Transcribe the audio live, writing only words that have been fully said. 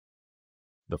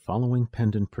The following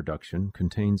pendant production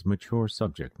contains mature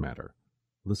subject matter.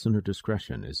 Listener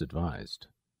discretion is advised.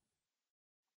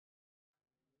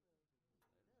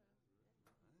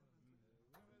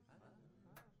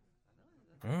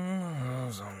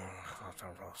 Welcome,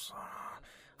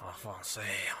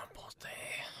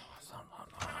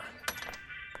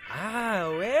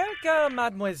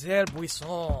 Mademoiselle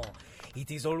Buisson. It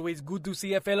is always good to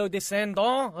see a fellow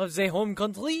descendant of the home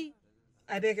country.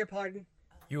 I beg your pardon?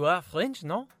 You are French,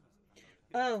 no?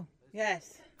 Oh,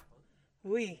 yes.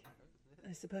 Oui.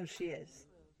 I suppose she is.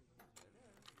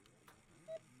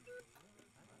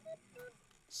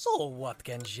 So what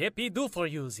can JP do for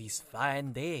you this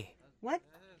fine day? What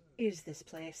is this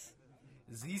place?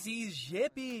 This is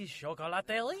JP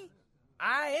Chocolaterie.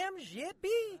 I am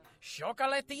JP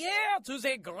Chocolatier to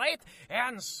the great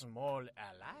and small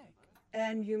alike.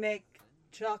 And you make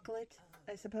chocolate,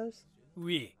 I suppose?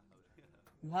 Oui.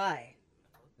 Why?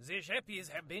 The JPs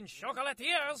have been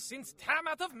chocolatiers since time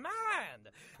out of mind.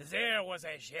 There was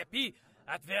a JP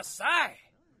at Versailles.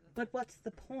 But what's the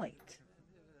point?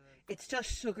 It's just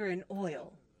sugar and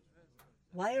oil.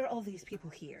 Why are all these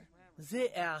people here? They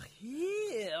are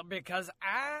here because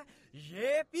I,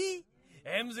 JP,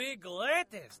 am the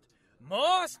greatest,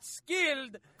 most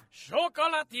skilled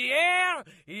chocolatier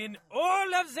in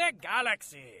all of the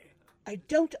galaxy. I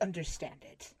don't understand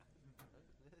it.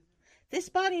 This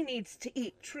body needs to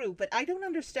eat, true, but I don't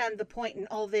understand the point in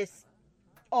all this.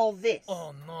 Oh,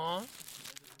 no.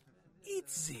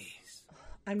 It's this.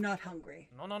 I'm not hungry.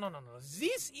 No.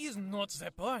 This is not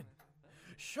the point.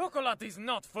 Chocolate is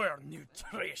not for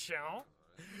nutrition.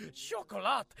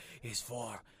 Chocolate is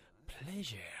for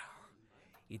pleasure.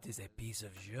 It is a piece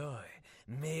of joy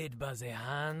made by the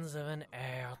hands of an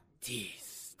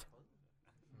artist.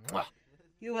 Mwah.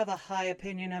 You have a high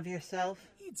opinion of yourself.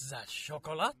 Eat that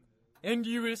chocolate, and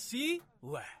you will see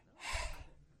why.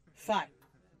 Fine.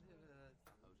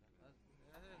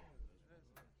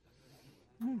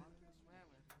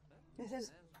 This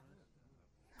is...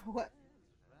 What?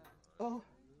 Oh,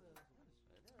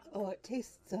 it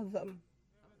tastes of,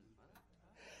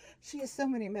 She has so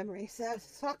many memories.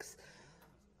 Fox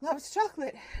loves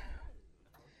chocolate.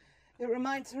 It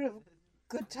reminds her of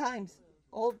good times.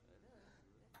 Old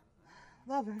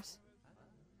lovers.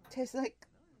 Tastes like...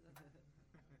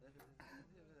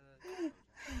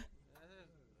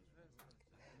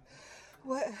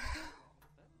 What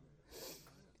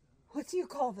do you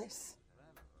call this?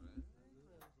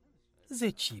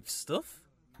 The cheap stuff.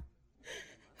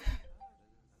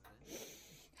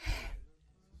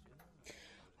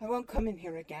 I won't come in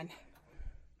here again.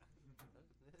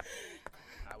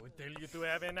 I would tell you to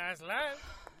have a nice life,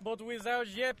 but without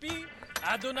JP,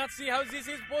 I do not see how this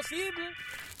is possible.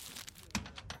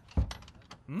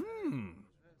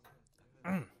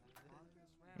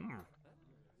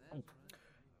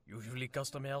 Usually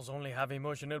customers only have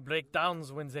emotional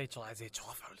breakdowns when they try the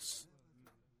truffles.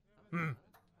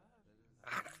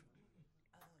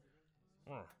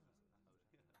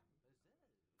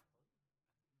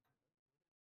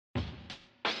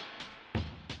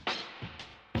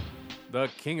 The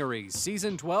Kingery,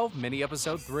 Season 12,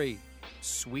 Mini-Episode 3,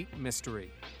 Sweet Mystery.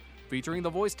 Featuring the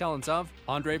voice talents of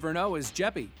Andre Verneau as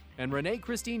Jeppy and Renee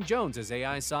Christine Jones as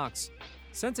AI Socks.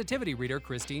 Sensitivity reader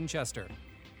Christine Chester.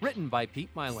 Written by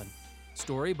Pete Mylan.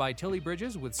 Story by Tilly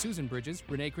Bridges with Susan Bridges,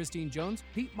 Renee Christine Jones,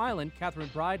 Pete Mylan, Catherine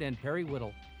Pride, and Perry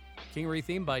Whittle. Kingery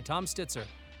theme by Tom Stitzer.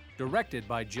 Directed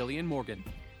by Jillian Morgan.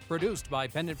 Produced by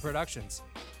Pendant Productions.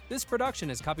 This production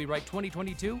is copyright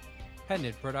 2022,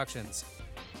 Pendant Productions.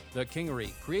 The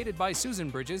Kingery, created by Susan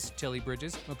Bridges, Tilly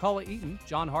Bridges, McCullough Eaton,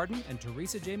 John Harden, and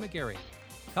Teresa J. McGarry.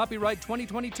 Copyright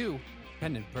 2022,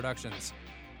 Pendant Productions.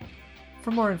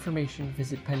 For more information,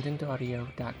 visit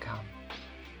pendantaudio.com.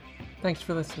 Thanks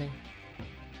for listening.